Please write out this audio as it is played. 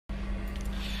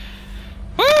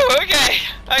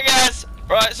Hey guys,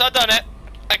 right, so I've done it.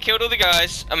 I killed all the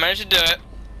guys. I managed to do it.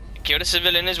 Killed a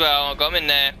civilian as well. I got him in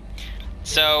there.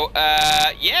 So,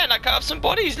 yeah, and I cut off some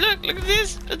bodies. Look at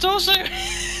this. It's awesome.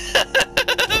 Hey,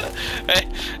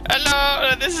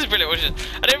 hello. This is brilliant.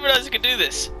 I didn't realize you could do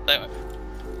this. Like,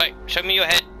 wait, show me your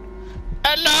head.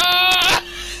 Hello.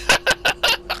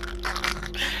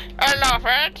 Hello,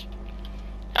 friend.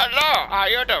 Hello. How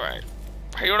you doing?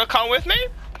 You wanna come with me?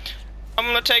 I'm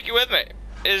gonna take you with me.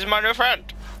 This is my new friend.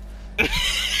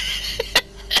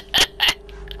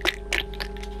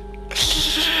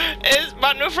 It's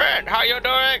my new friend. How you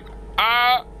doing?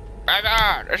 Oh my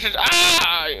God, this is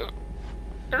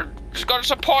you're just gonna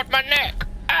support my neck.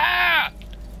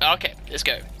 Okay, let's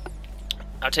go.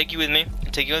 I'll take you with me.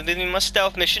 I'll take you with me on my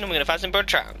stealth mission, and we're gonna find some bird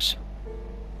trams.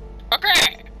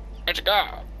 Okay, let's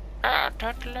go. Throw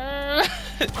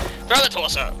the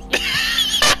torso.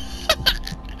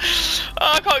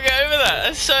 Oh, I can't get over that.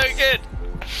 That's so good,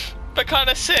 but kind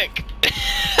of sick.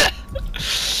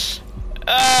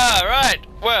 Right.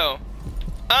 Well,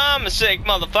 I'm a sick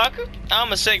motherfucker.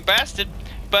 I'm a sick bastard.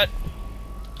 But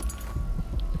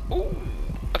ooh,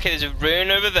 okay, there's a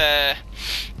rune over there.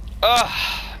 Oh,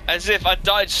 as if I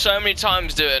died so many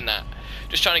times doing that,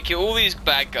 just trying to kill all these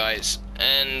bad guys.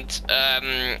 And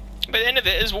but the end of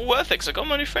it is all worth it because I got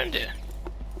my new friend here.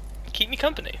 Keep me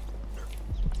company.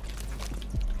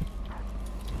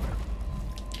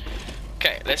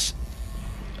 Okay, let's.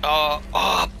 Oh,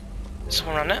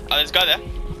 someone around there. Oh, there's a guy there.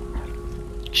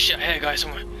 Shit, I hear a guy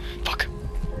somewhere. Fuck.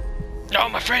 No,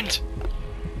 my friend.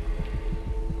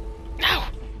 No.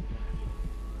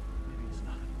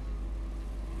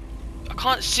 I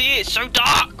can't see it. It's so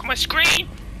dark on my screen.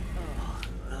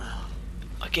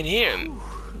 I can hear him.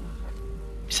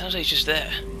 It sounds like he's just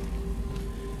there.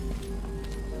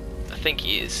 I think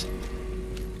he is.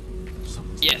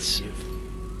 Yes.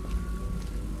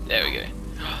 There we go.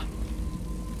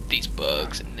 These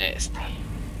bugs are nasty.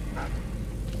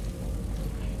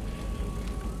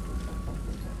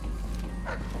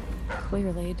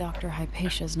 Clearly, Dr.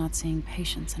 Hypatia's not seeing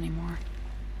patients anymore.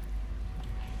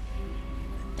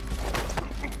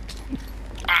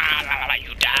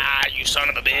 You die, you son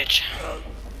of a bitch.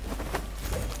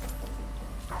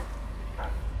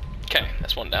 Okay,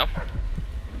 that's one down.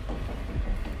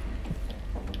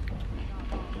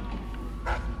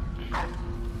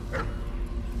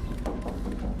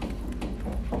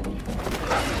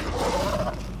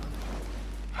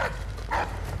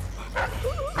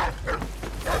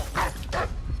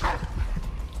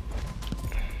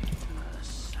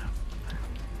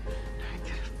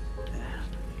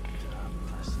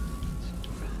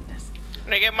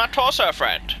 Gonna get my torso,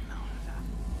 friend.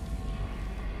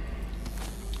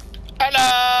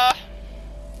 Hello.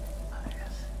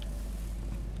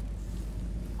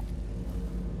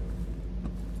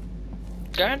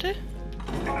 Guarantee?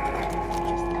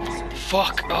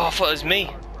 Fuck! Oh, I thought it was me.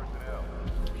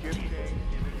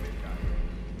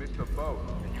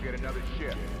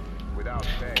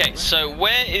 Okay, so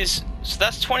where is? So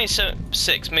that's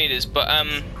 26 meters, but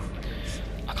I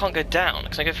can't go down.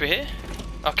 Can I go through here?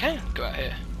 Okay, go out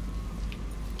here.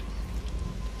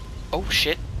 Oh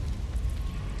shit.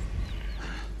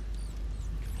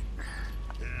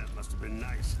 Yeah, it must have been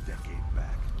nice a decade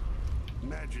back.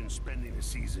 Imagine spending a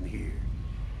season here.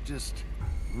 Just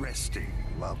resting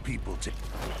while people take.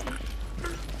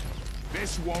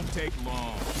 This won't take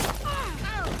long.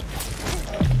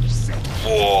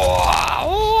 Whoa!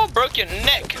 Oh, broke your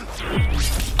neck.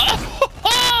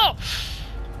 Oh,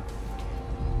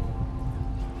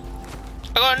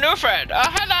 I got a new friend. Oh,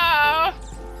 hello.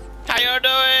 How you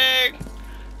doing?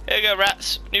 Here you go,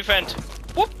 rats. New friend.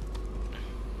 Whoop.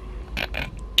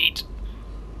 Eat.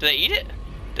 Do they eat it?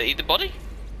 Do they eat the body?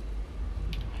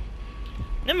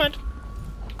 Never mind.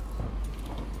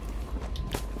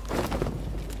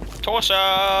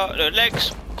 Torso, the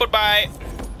legs. Goodbye.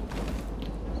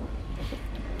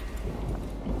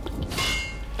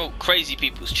 Oh, crazy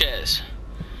people's chairs.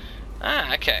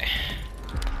 Ah, okay.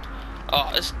 Oh,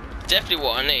 that's definitely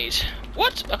what I need.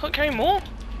 What? I can't carry more?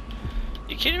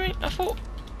 You kidding me? I thought.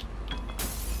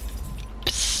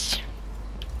 Psst.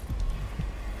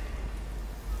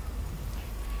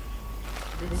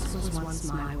 This was once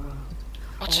my world.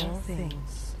 What? All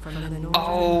things from the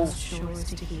northern shores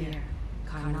to here,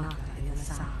 Karnaca in the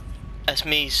south. That's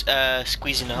me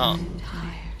squeezing the heart.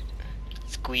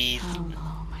 Squeeze. How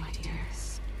long, my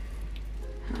dearest?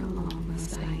 How long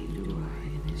must I endure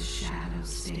in this shadow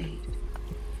state?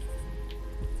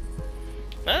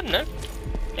 I don't know.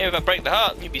 Maybe if I break the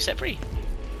heart, you'd be set free.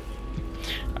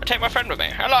 I'll take my friend with me.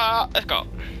 Hello, let's go.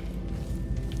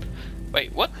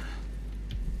 Wait, what?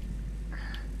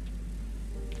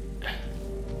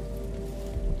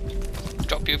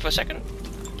 drop you for a second.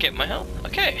 Get my health.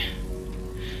 Okay.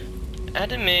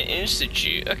 Adamir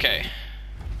Institute. Okay.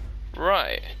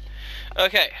 Right.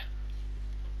 Okay.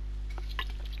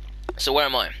 So where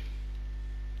am I?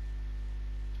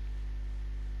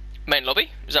 Main lobby?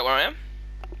 Is that where I am?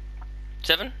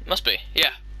 7? Must be.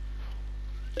 Yeah.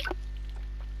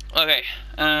 Okay.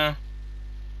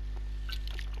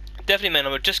 Definitely main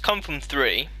lobby. Just come from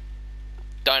 3.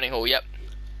 Dining hall. Yep.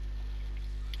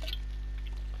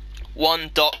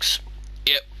 1 docks.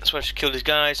 Yep. That's where I should kill these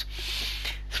guys.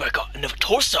 That's where I got another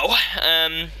torso.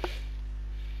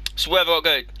 So where have I got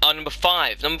to go? Number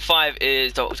 5. Number 5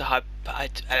 is Dr.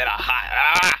 Hypothesa's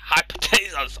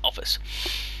office.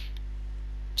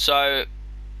 So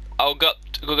I'll go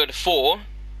to 4.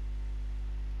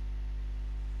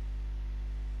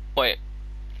 Wait.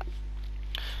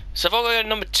 So if I go to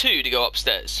number 2 to go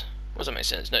upstairs, does that make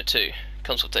sense? No, 2.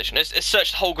 Consultation. Let's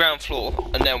search the whole ground floor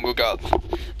and then we'll go up.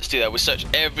 Let's do that. We'll search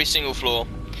every single floor.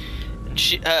 And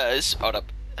hold up.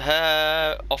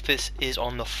 Her office is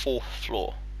on the 4th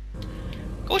floor.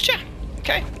 Gotcha.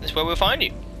 Okay, that's where we'll find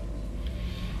you.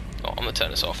 Oh, I'm gonna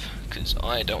turn this off because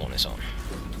I don't want this on.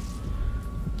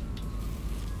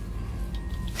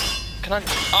 Can I?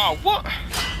 Oh, what?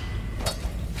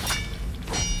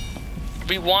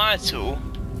 Rewire tool.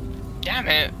 Damn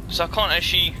it! So I can't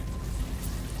actually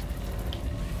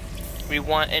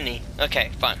rewire any.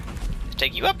 Okay, fine. Let's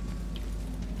take you up.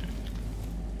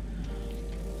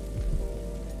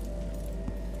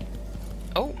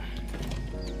 Oh.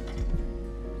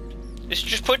 Let's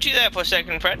just put you there for a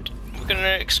second, friend. We're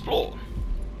gonna explore.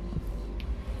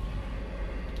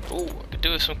 Oh, I could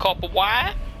do with some copper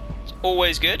wire. It's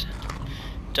always good.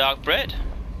 Dark bread.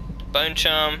 Bone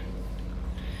charm.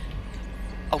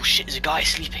 Oh shit, there's a guy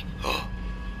sleeping.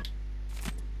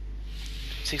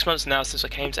 6 months now since I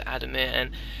came to Adamir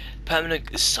and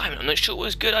permanent assignment. I'm not sure it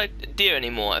was a good idea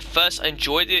anymore. At first I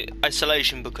enjoyed the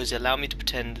isolation because it allowed me to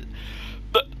pretend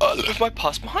that I left my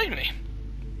past behind me.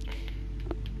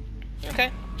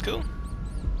 Okay, cool.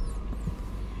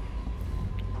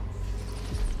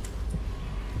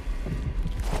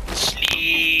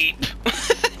 Sleep!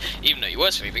 Even though you were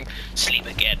sleeping, sleep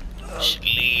again.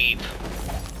 Sleep.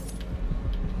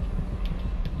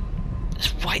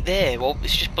 It's right there. Well,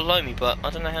 it's just below me, but I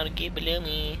don't know how to get below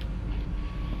me.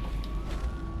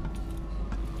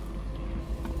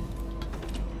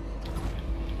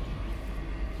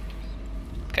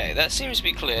 Okay, that seems to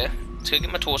be clear. Let's go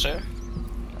get my torso.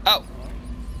 Oh!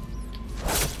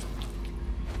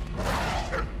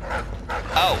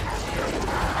 Oh!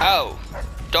 Oh!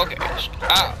 Doggies!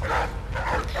 Oh!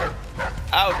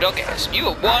 Oh, doggies! You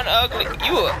are one ugly.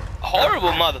 You are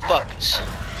horrible motherfuckers.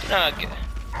 Okay.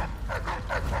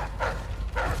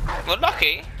 Well,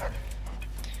 lucky.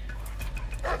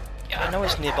 Yeah, I know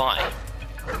it's nearby.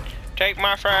 Take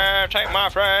my friend, take my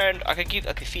friend. I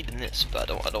could feed them this, but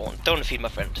I don't want to feed my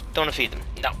friend. Don't want to feed them.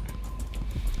 No.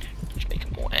 Just make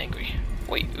them more angry.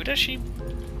 Wait, who does she?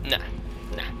 Nah.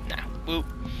 Whoop.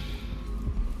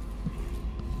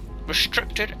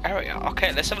 Restricted area.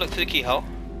 Okay, let's have a look through the keyhole.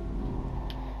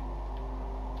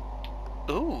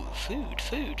 Ooh,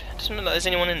 food. Doesn't look like there's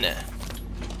anyone in there.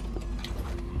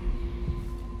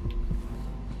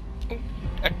 Ooh,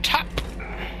 a tap.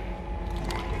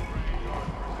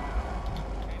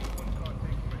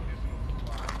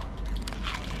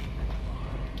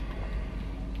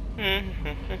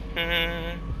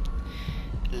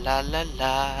 La la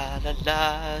la la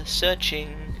la,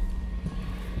 searching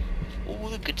for all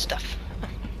the good stuff.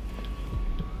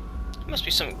 There must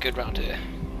be something good around here.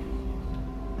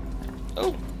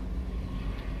 Oh,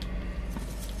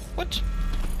 what?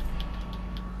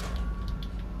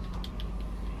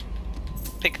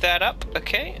 Pick that up.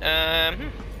 Okay.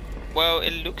 Well,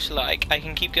 it looks like I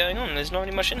can keep going on. There's not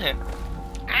really much in here.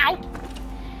 Ow!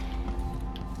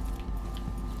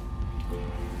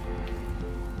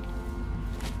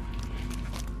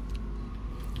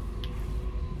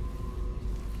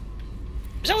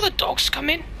 Is that where the dogs come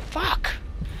in? Fuck!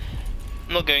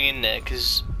 I'm not going in there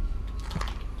because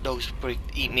dogs would probably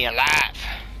eat me alive.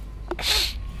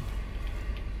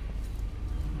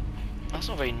 That's not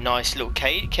a very nice little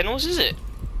kennels, is it?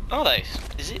 Are they?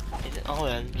 Is it? Oh,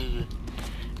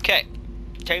 okay.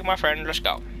 Take my friend, let's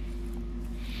go.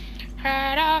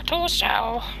 Head out to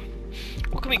sell.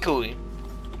 What can we call you?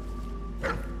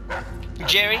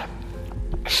 Jerry? I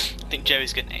think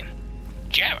Jerry's a good name.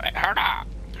 Jerry, head out.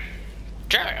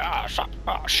 Jerry,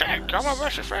 Shank, I'm my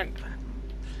best friend.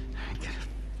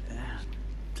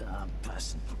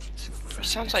 It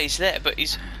sounds like he's there, but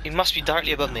he must be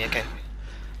directly above me, okay.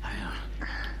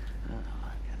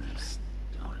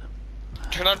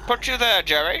 Can I put you there,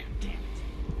 Jerry?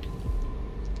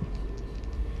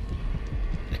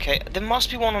 Okay, there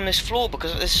must be one on this floor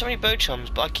because there's so many bone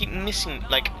charms, but I keep missing,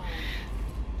 like...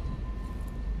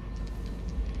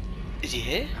 Is he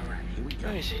here?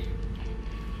 Where is he?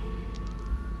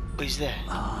 Oh, he's there.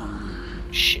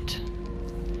 Shit.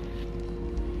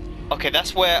 Okay,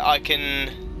 that's where I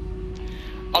can...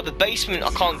 Oh, the basement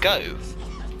I can't go.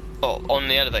 Oh, on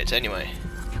the elevator anyway.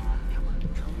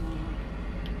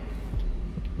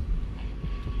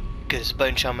 There's a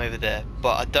bone charm over there,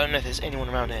 but I don't know if there's anyone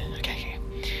around here. Okay.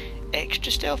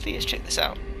 Extra stealthy, let's check this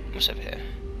out. What's over here?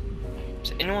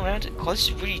 Is there anyone around it? Oh, this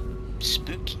is really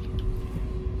spooky.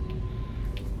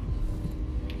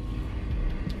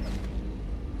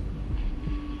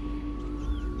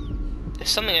 There's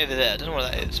something over there, I don't know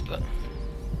what that is, but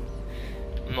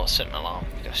I'm not setting an alarm,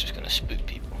 that's just gonna spook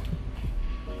people.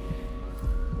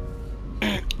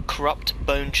 Corrupt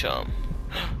bone charm.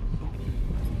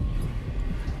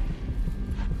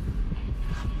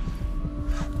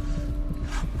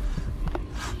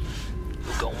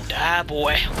 You're gonna die,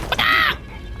 boy.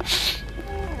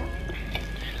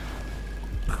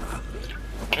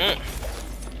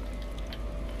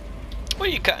 What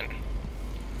are you cutting?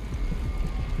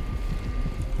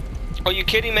 Are you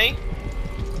kidding me?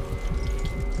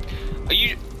 Are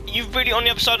you really on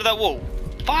the other side of that wall?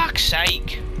 Fuck's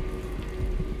sake!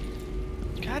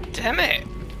 God damn it!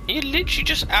 You're literally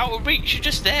just out of reach. You're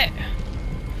just there.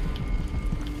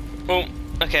 Well,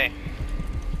 okay.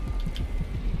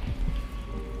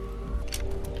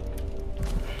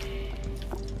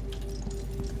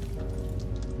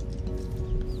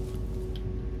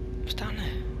 What's down there?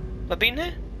 Have I been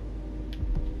there?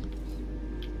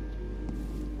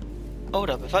 Hold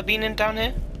up, have I been in down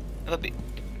here? Have I been...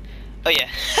 Oh yeah,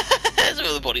 that's where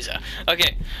all the bodies are.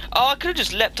 Okay. Oh, I could have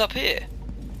just leapt up here.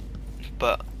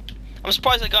 But I'm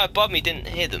surprised that guy above me didn't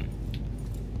hear them.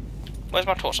 Where's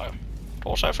my torso?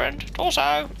 Torso, friend?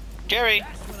 Torso! Jerry!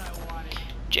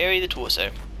 Jerry the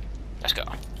torso. Let's go.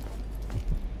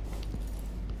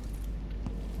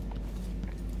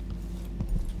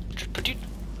 Just put you...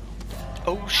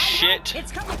 Oh shit!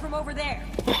 It's coming from over there.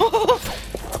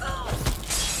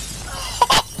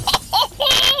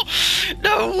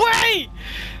 No way!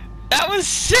 That was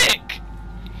sick!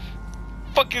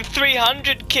 Fucking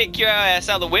 300 kick your ass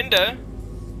out the window.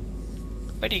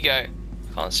 Where'd he go?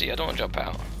 Can't see, I don't want to jump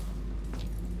out.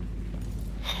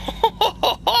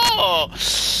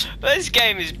 This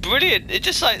game is brilliant. It's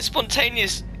just like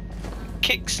spontaneous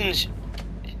kicks and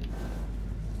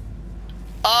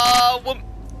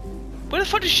where the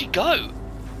fuck did she go?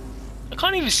 I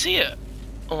can't even see her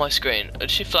on my screen.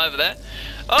 Did she fly over there?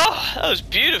 Oh, that was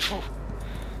beautiful.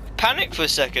 Panicked for a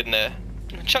second there.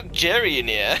 Chuck Jerry in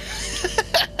here.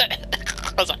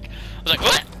 I was like,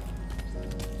 what?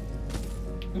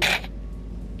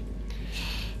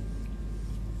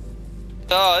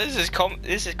 Oh,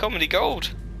 this is comedy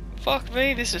gold. Fuck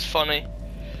me, this is funny.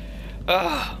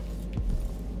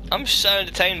 I'm so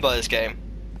entertained by this game.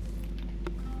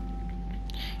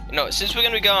 You know, since we're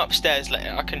gonna be going upstairs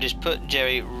later, I can just put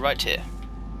Jerry right here.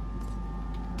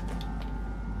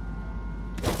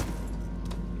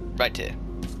 Right here.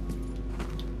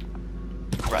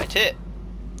 Right here.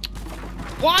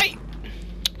 Why?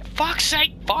 Fuck's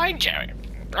sake, fine, Jerry.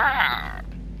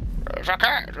 It's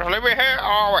okay, just leave me here.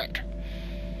 Oh, wait.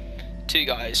 Two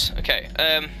guys. Okay,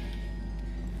 I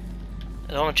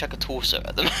don't want to chuck a torso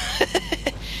at them.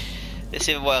 Let's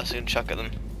see what else I can chuck at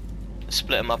them.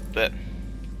 Split them up a bit.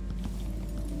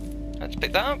 Let's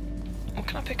pick that up. What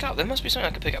can I pick up? There must be something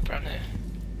I can pick up around here.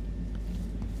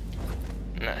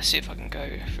 Nah, let's see if I can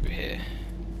go through here.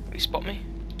 Will he spot me?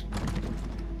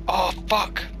 Oh,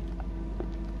 fuck!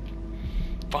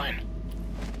 Fine.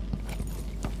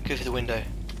 Go through the window.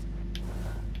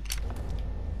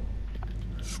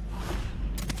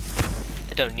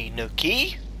 I don't need no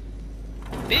key.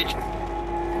 Bitch!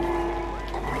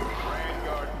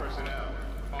 Vanguard personnel,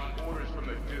 on orders from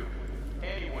the Duke,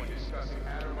 anyone discussing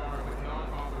Adamar with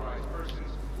non-authorized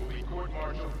persons will be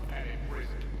court-martialed and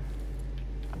imprisoned.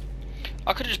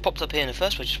 I could have just popped up here in the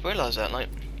first place, just realised that, like...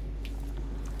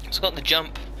 It's got the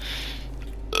jump...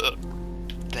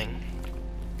 thing.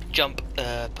 Jump,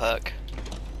 perk.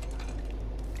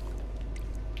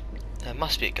 There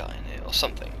must be a guy in here, or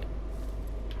something.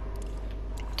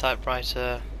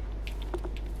 Typewriter...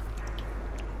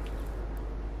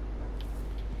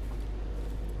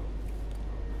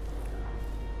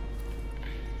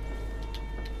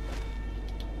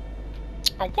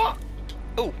 Oh, what?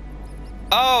 Oh.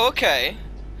 Oh, okay.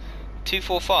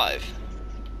 245.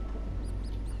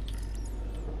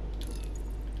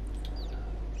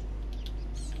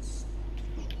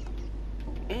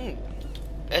 Ooh.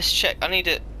 Let's check. I need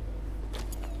to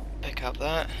pick up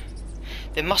that.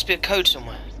 There must be a code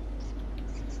somewhere.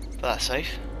 For that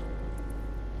safe.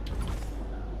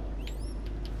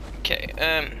 Okay,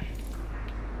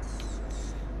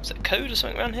 is that a code or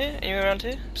something around here? Anywhere around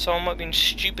here? Someone might have been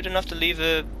stupid enough to leave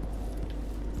a...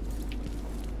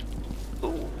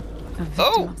 Ooh. A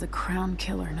victim of the crown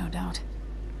killer, no doubt.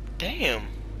 Damn.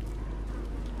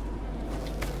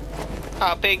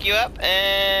 I'll pick you up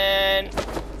and...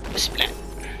 splat.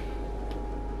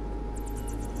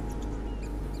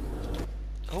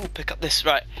 Oh, pick up this,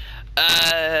 right.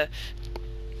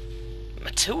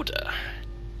 Matilda.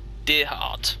 Dear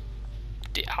heart.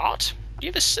 Dear heart? Do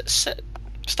you ever start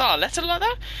a letter like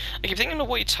that? I keep thinking of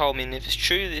what you told me, and if it's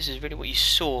true this is really what you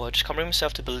saw, I just can't bring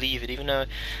myself to believe it, even though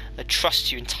I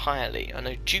trust you entirely. I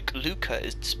know Duke Luca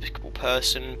is a despicable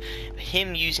person, but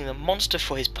him using the monster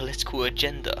for his political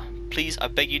agenda. Please, I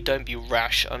beg you, don't be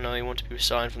rash. I know you want to be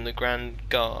resigned from the Grand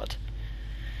Guard.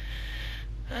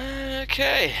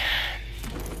 Okay.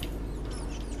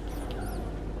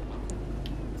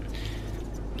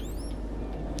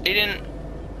 He didn't...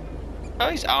 Oh,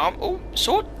 his arm. Oh,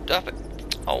 sword. Up it.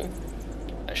 Oh.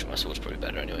 Actually, my sword's probably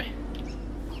better anyway.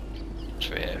 What's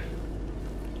for here?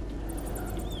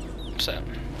 What's that?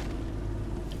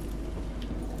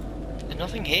 There's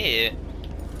nothing here.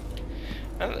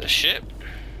 Oh, there's a ship.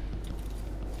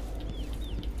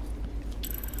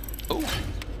 Oh.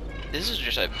 This is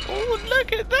just like... Oh,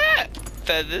 look at that!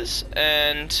 Feathers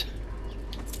and...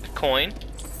 a coin.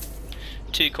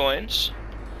 2 coins.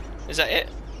 Is that it?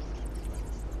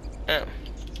 Oh.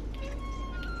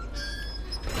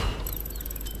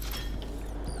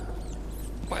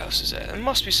 What else is there? There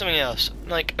must be something else.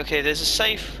 Like, okay, there's a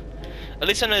safe. At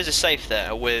least I know there's a safe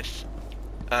there with,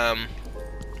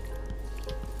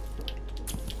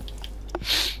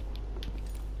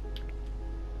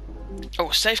 Oh,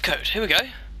 safe code. Here we go.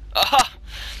 Aha!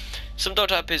 Some dog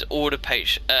type is order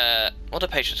patients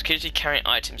occasionally carrying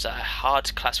items that are hard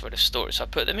to classify as storage. So I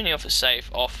put them in the office safe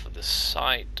off the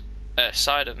side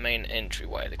of main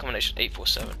entryway. The combination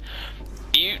 847.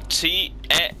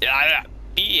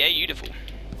 Beautiful.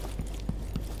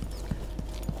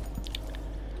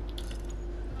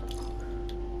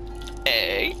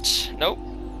 Eight. Nope.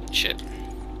 Shit.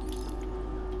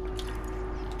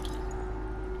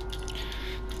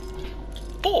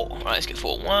 Four. Right, let's get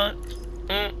 4. 1.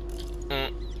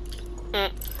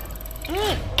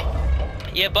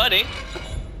 Yeah, buddy.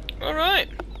 Alright.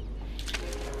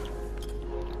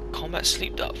 Combat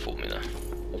sleep dart formula.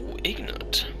 Oh,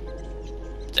 ignorant.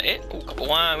 Is that it? Oh, couple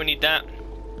wire, we need that.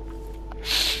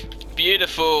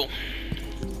 Beautiful.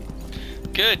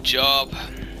 Good job.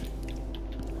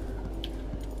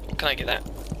 Can I get that?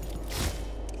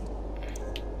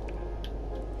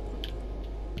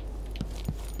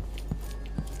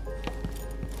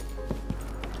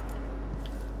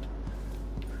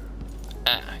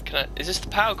 Can I? Is this the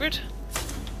power grid?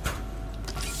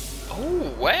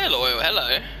 Oh, well oil,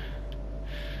 hello.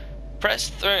 Press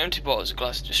throw empty bottles of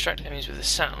glass to distract enemies with a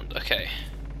sound. Okay.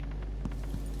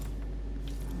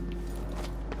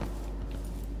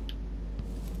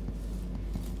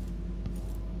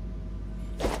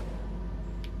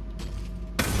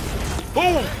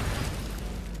 Boom!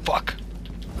 Fuck.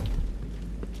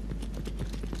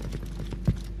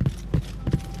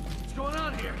 What's going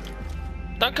on here?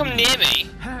 Don't come near me.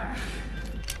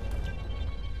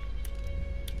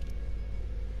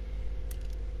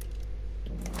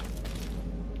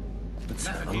 Let's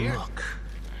have a look.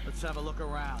 Let's have a look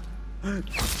around.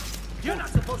 You're not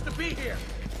supposed to be here.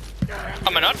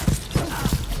 Am I not?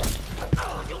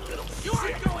 You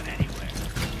aren't going anywhere.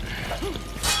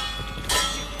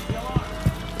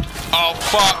 Oh,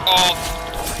 fuck off.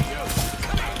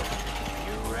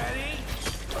 You ready?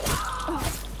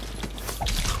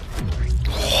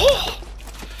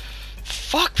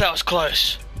 Fuck, that was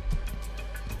close.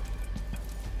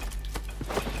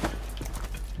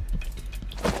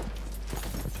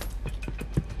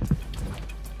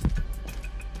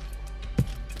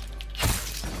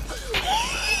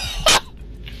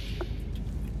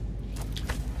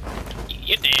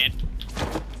 You did.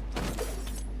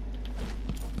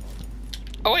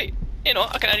 Oh wait, you know,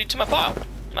 I can add you to my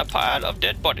pile of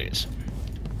dead bodies.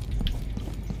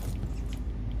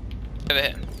 Over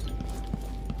here.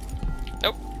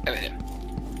 Nope, over here.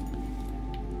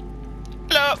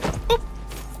 Hello. Oop.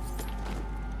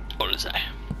 What is that?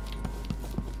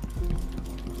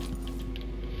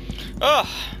 Oh,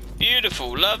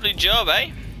 beautiful, lovely job,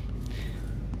 eh?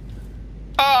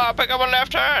 Ah, pick up my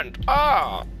left hand.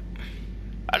 Ah.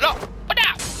 Hello. What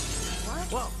now?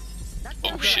 Whoa. That's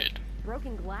Oh shit.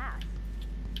 broken glass.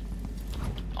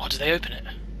 Oh, did they open it?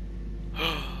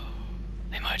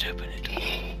 They might open it.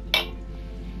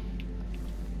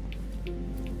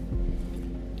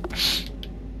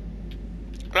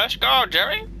 let's go,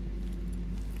 Jerry.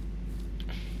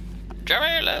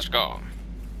 Jerry, let's go.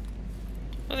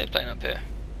 What are they playing up here?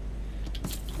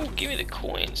 Oh, give me the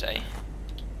coins, eh?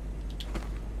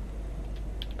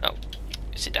 Oh,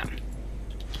 sit down.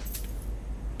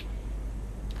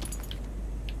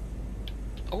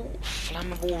 Oh,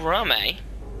 flammable rum, eh?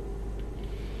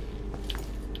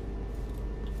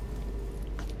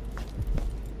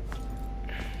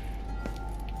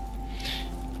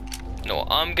 No,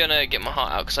 I'm gonna get my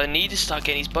heart out because I need to start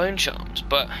getting these bone charms,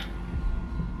 but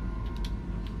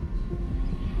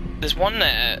there's one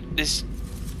there. There's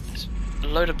a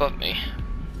load above me.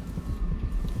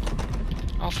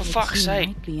 Oh, for fuck's sake!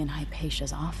 Might be in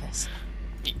Hypatia's office.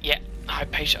 Yeah,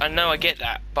 Hypatia. I know, I get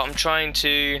that, but I'm trying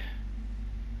to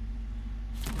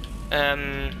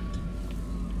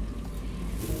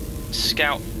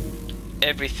scout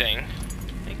everything.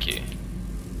 Thank you.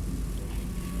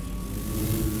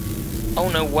 Oh,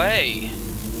 no way.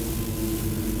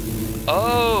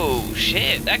 Oh,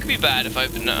 shit. That could be bad if I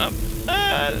open it up.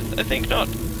 I think not.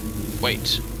 Wait.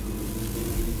 Is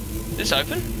this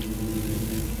open?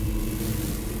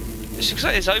 This looks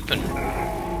like it's open.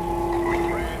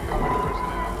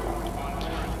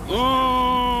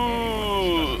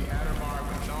 Ooh.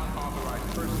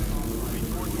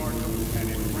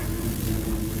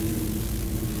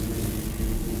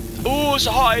 Ooh, it's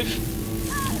a hive.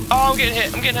 Oh, I'm getting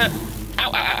hit. I'm getting hit.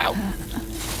 Ow, ow, ow, ow.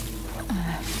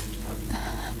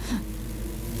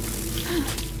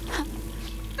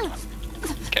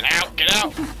 Get out, get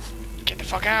out. Get the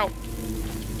fuck out.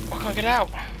 Why can't I get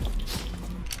out?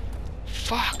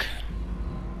 Fuck.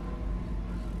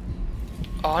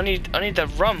 Oh, I need the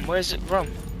rum. Where's it? Rum.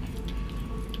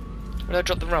 Where did I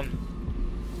drop the rum?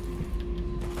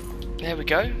 There we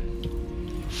go.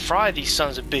 Fry these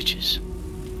sons of bitches.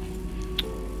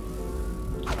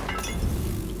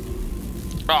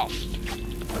 Oh.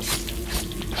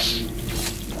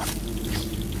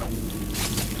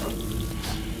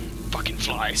 Fucking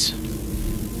flies.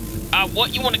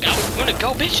 What? You wanna go? You wanna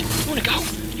go, bitch? You wanna go?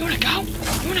 You wanna go?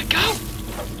 You wanna go?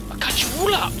 I'll cut you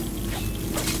all up.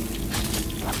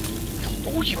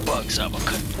 All you bugs up. I'll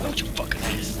cut all your fucking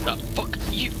ass up. Fuck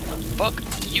you. Fuck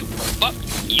you. Fuck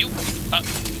you.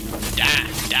 Die.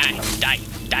 Die. Die.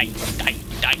 Die. Die.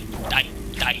 Die. Die.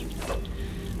 Die.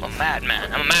 I'm a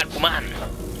madman. I'm a mad woman.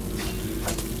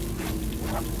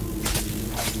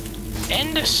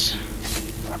 End this.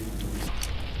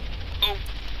 Oh.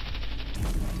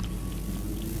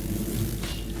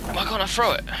 Why can't I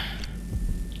throw it?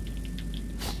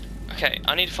 Okay,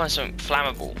 I need to find something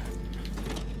flammable.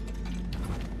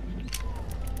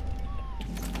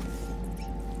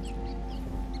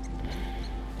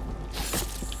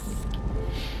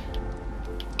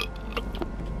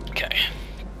 Okay.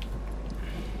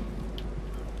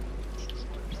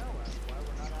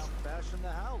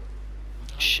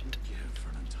 Shit. For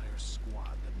an entire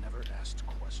squad that never asked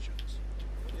questions.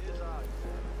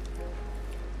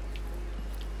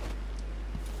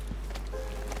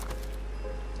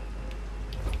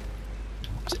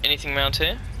 Is there anything around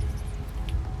here?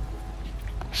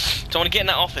 So I want to get in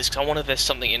that office because I wonder if there's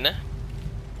something in there.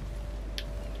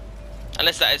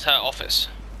 Unless that is her office.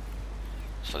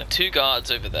 So there are 2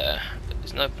 guards over there. But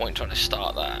there's no point trying to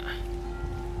start that.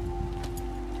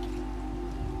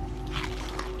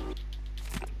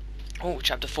 Oh,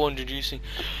 chapter 4 introducing.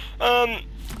 I'm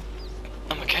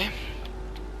okay.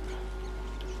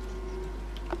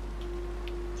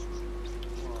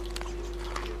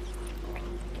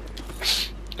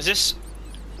 Is this?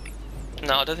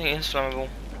 No, I don't think it's flammable.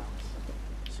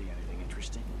 See anything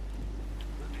interesting?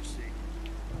 Let me see.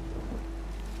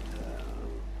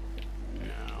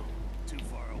 No, too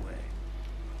far away.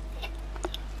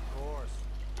 Of course.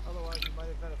 Otherwise, you might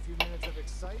have had a few minutes of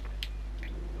excitement.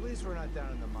 At least we're not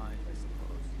down in the mines, I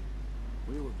suppose.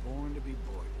 We were born to be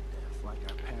bored to death, like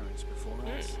our parents before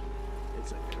us.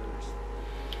 It's a curse.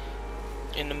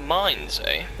 In the mines,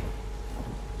 eh?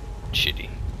 Shitty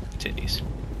titties.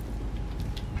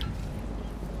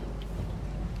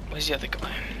 Where's the other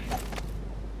guy?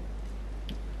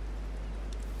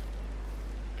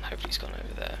 Hopefully he's gone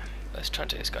over there. Let's try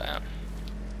and take this guy out.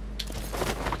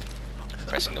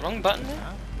 Pressing the wrong button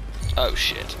there? Oh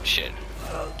shit, shit.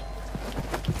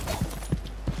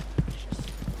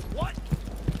 What?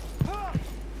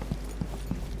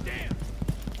 Damn.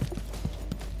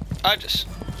 I just...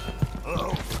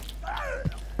 Oh.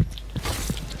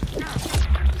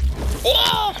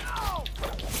 Whoa!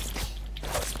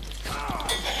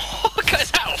 Look at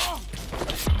his health!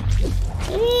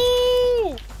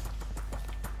 Woo!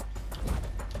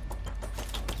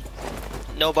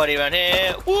 Nobody around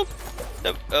here. Whoop!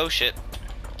 No. Oh shit.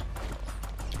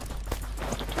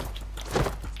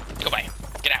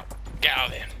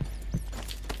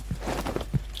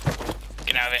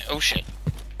 of it. Oh shit.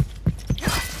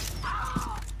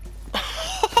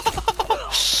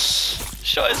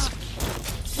 Shot his...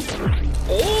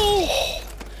 Oh!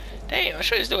 Damn, I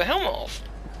shot his little helmet off.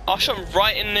 I shot him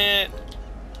right in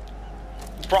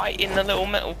the little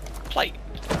metal plate.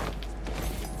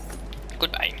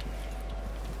 Goodbye.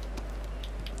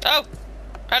 Oh!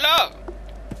 Hello!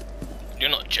 You're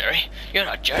not Jerry. You're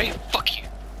not Jerry. Fuck you.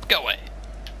 Go away.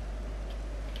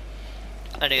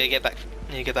 I need to get back.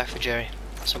 I need to go back for Jerry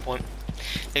at some point. I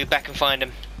need to go back and find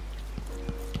him.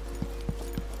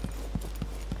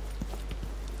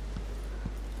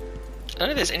 I don't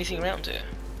know if there's anything around here.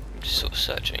 I'm just sort of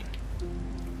searching.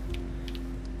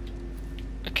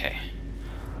 Okay.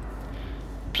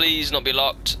 Please not be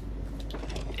locked.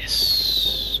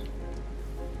 Yes.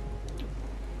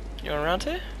 You're around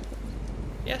here?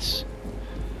 Yes.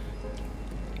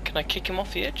 Can I kick him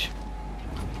off the edge?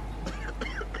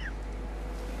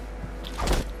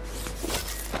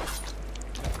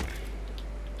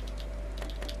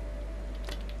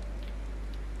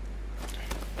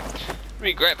 It'd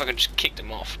be great if I could just kick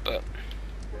them off, but...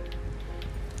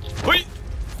 Wait!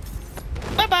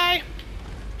 Bye bye!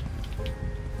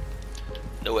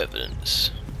 No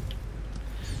evidence.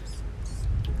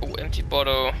 Oh, empty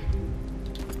bottle.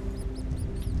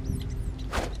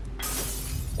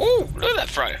 Oh, look at that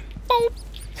throw. Oh!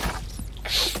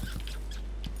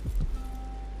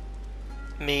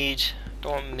 Mead.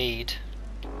 Don't want mead.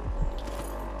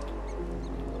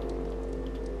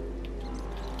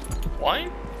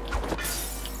 Wine?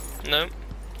 No. I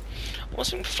want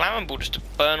something flammable just to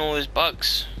burn all those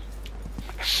bugs.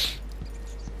 It's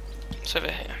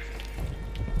over here.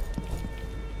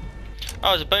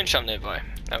 Oh, there's a bone shop nearby.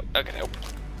 Oh, okay, help.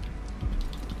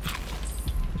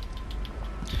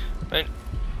 Bone.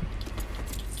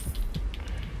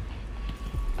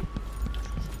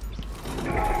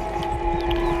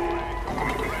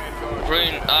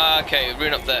 Rune. Ah, okay,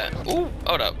 rune up there. Ooh,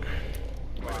 hold up.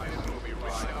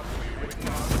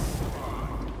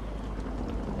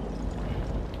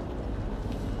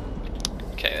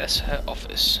 Okay, that's her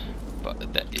office,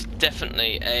 but there is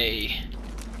definitely a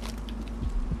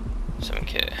something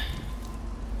here.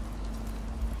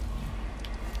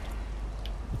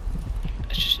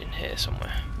 It's just in here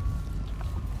somewhere.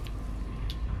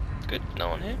 Good, no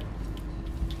one here.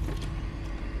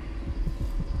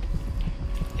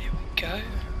 Here we go.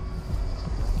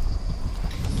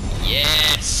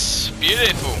 Yes,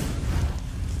 beautiful.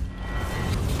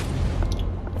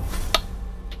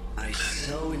 I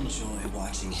so enjoy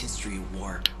watching history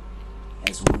warp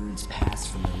as words pass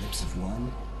from the lips of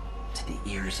one to the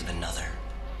ears of another.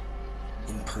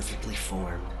 Imperfectly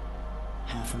formed,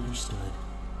 half understood,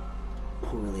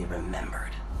 poorly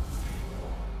remembered.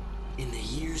 In the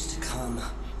years to come,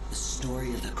 the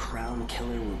story of the Crown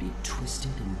Killer will be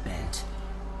twisted and bent,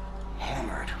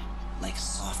 hammered like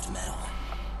soft metal.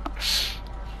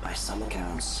 By some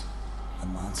accounts, a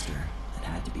monster that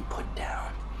had to be put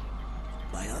down.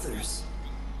 By others,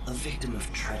 a victim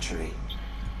of treachery,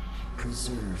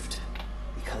 preserved,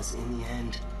 because in the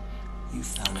end, you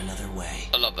found another way.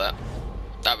 I love that.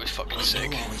 That was fucking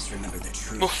sick. You'll always remember the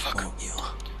truth, oh, fuck. won't you?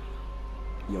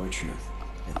 Your truth,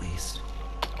 at least.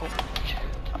 Oh, okay.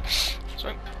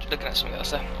 Sorry, just looking at something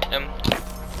else there.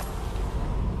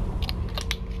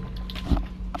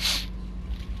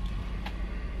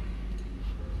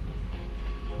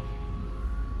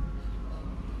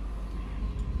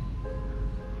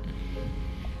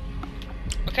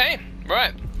 Okay,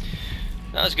 right.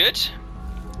 That was good.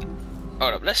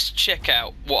 Hold up, let's check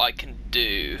out what I can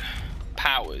do.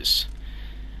 Powers.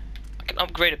 I can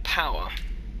upgrade a power.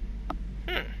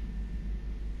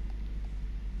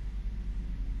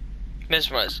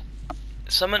 Mesmerize.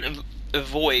 Summon a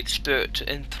void spirit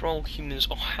to enthrall humans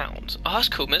or hounds. Oh, that's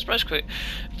cool. Mesmerize create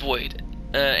void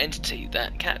entity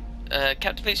that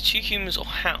captivates 2 humans or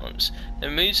hounds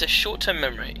and removes their short-term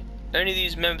memory. Only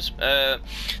these members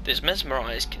that's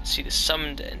mesmerized can see the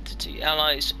summoned entity.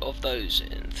 Allies of those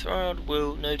enthralled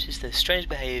will notice their strange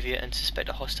behavior and suspect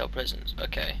a hostile presence.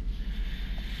 Okay.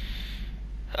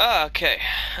 Ah, okay.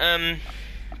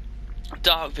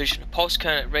 Dark vision. A pulse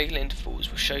cone at regular intervals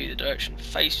will show you the direction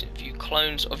facing, view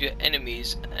clones of your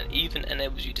enemies, and even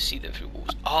enables you to see them through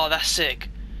walls. Oh, that's sick.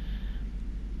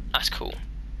 That's cool.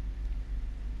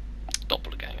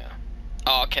 Doppelganger.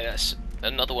 Oh, okay, that's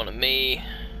another one of me.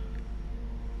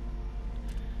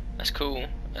 That's cool.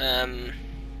 Oh,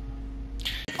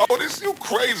 this you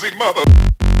crazy mother.